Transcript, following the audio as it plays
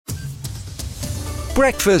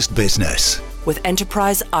Breakfast Business with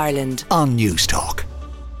Enterprise Ireland on News Talk.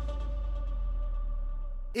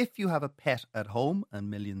 If you have a pet at home, and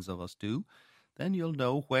millions of us do, then you'll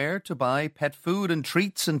know where to buy pet food and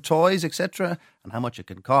treats and toys, etc., and how much it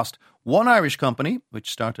can cost. One Irish company, which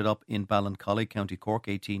started up in Ballincollig, County Cork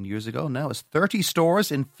 18 years ago, now has 30 stores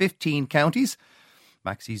in 15 counties.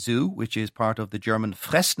 Maxi Zoo, which is part of the German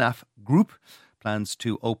Fressnapf group, plans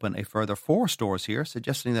to open a further 4 stores here,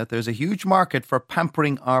 suggesting that there's a huge market for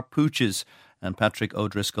pampering our pooches. And Patrick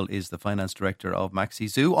O'Driscoll is the finance director of Maxi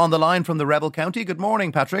Zoo. On the line from the Rebel County. Good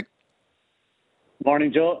morning, Patrick.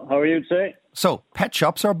 Morning, Joe. How are you today? So, pet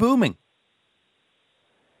shops are booming.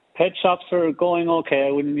 Pet shops are going okay.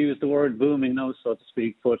 I wouldn't use the word booming now, so to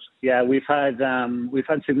speak. But yeah, we've had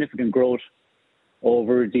significant growth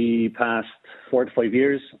over the past 4 to 5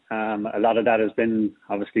 years. A lot of that has been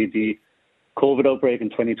obviously the COVID outbreak in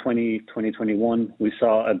 2020, 2021. We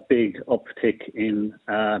saw a big uptick in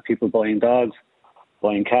people buying dogs,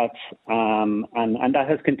 buying cats, and that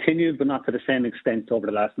has continued, but not to the same extent over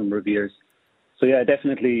the last number of years. So yeah,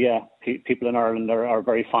 definitely, people in Ireland are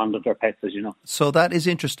very fond of their pets, as you know. So that is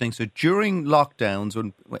interesting. So during lockdowns,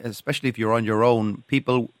 when, especially if you're on your own,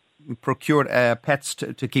 people procured pets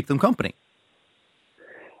to keep them company.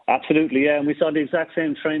 Absolutely, yeah. And we saw the exact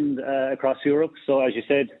same trend across Europe. So as you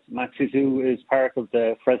said, Maxi Zoo is part of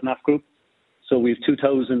the Fressnapf group. So we have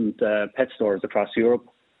 2,000 pet stores across Europe.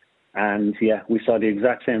 And yeah, we saw the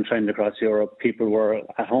exact same trend across Europe. People were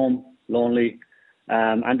at home, lonely.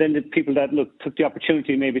 And then the people that took the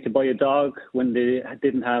opportunity maybe to buy a dog when they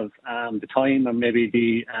didn't have the time, or maybe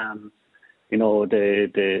the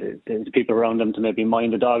people around them to maybe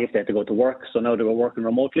mind the dog if they had to go to work. So now they were working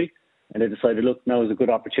remotely, and they decided, look, now is a good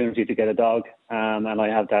opportunity to get a dog, and I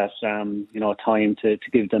have that time to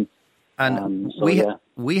give them. And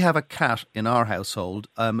we have a cat in our household.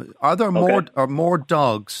 Are there more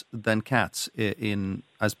dogs than cats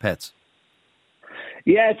as pets?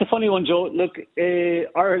 Yeah, it's a funny one, Joe. Look,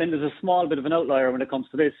 Ireland is a small bit of an outlier when it comes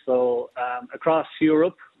to this. So across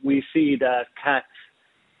Europe, we see that cats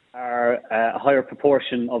are a higher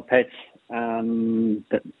proportion of pets than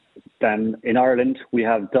in Ireland. We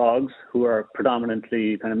have dogs who are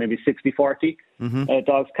predominantly kind of maybe 60-40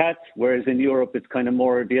 dogs, cats, whereas in Europe it's kind of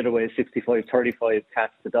more the other way, 65-35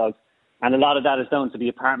 cats to dogs. And a lot of that is down to the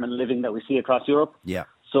apartment living that we see across Europe. Yeah.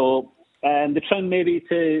 So the trend may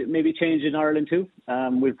change in Ireland too.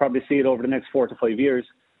 We'll probably see it over the next 4 to 5 years.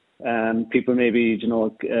 People maybe,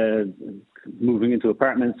 moving into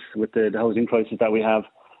apartments with the housing crisis that we have.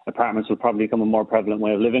 Apartments will probably become a more prevalent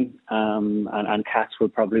way of living, and cats will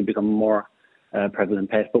probably become a more prevalent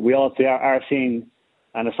pet. But we also are seeing,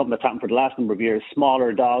 and it's something that's happened for the last number of years,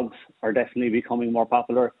 smaller dogs are definitely becoming more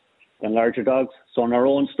popular than larger dogs. So in our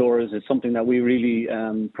own stores, it's something that we really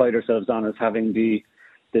pride ourselves on, as having the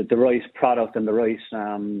right product and the right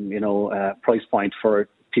price point for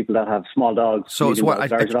people that have small dogs. So it's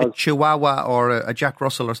what a Chihuahua or a Jack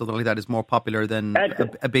Russell or something like that is more popular than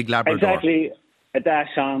a big Labrador. Exactly. A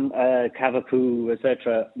Dachshund, Cavapoo,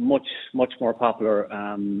 etc., much more popular.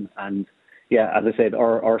 And yeah, as I said,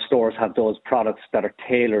 our stores have those products that are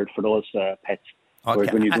tailored for those pets. Okay.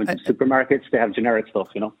 Whereas when you go into supermarkets, they have generic stuff,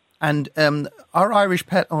 And are Irish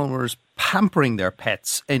pet owners pampering their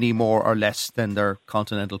pets any more or less than their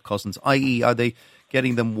continental cousins? I.e., are they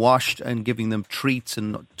getting them washed and giving them treats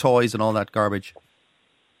and toys and all that garbage?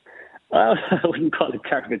 I wouldn't call it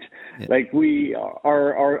garbage. Yeah. Like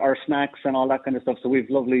our snacks and all that kind of stuff. So we've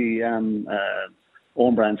lovely own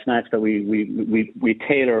brand snacks that we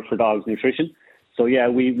tailor for dogs' nutrition. So yeah,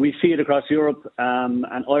 we see it across Europe, and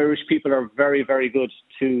Irish people are very, very good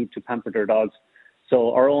to pamper their dogs.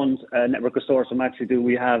 So our own network of stores from Maxi Zoo,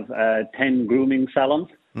 we have 10 grooming salons,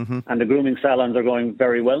 and the grooming salons are going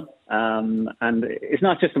very well. And it's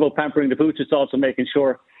not just about pampering the pooch; it's also making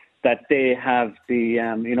sure that they have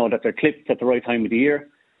that they're clipped at the right time of the year,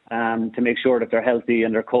 to make sure that they're healthy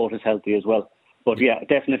and their coat is healthy as well. But yeah,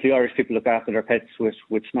 definitely Irish people look after their pets with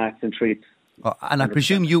snacks and treats. And I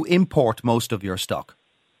presume you import most of your stock.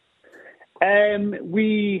 As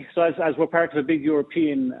we're part of a big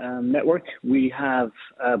European network, we have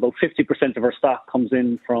about 50% of our stock comes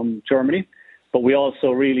in from Germany, but we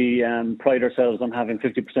also really pride ourselves on having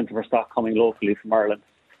 50% of our stock coming locally from Ireland.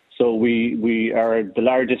 So we are the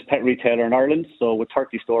largest pet retailer in Ireland, so with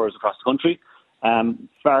 30 stores across the country,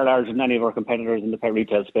 far larger than any of our competitors in the pet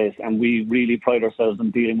retail space. And we really pride ourselves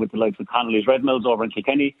on dealing with the likes of Connolly's Red Mills over in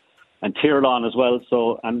Kilkenny and Tirlawn as well.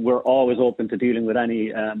 So, and we're always open to dealing with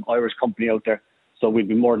any Irish company out there. So we'd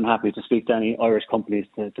be more than happy to speak to any Irish companies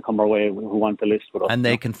to come our way who want to list with us. And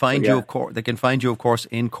they can find you, of course. They can find you, of course,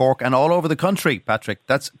 in Cork and all over the country. Patrick,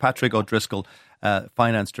 that's Patrick O'Driscoll,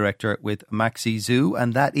 Finance Director with Maxi Zoo.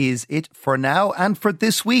 And that is it for now and for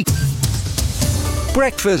this week.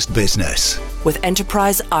 Breakfast Business with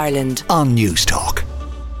Enterprise Ireland on News Talk.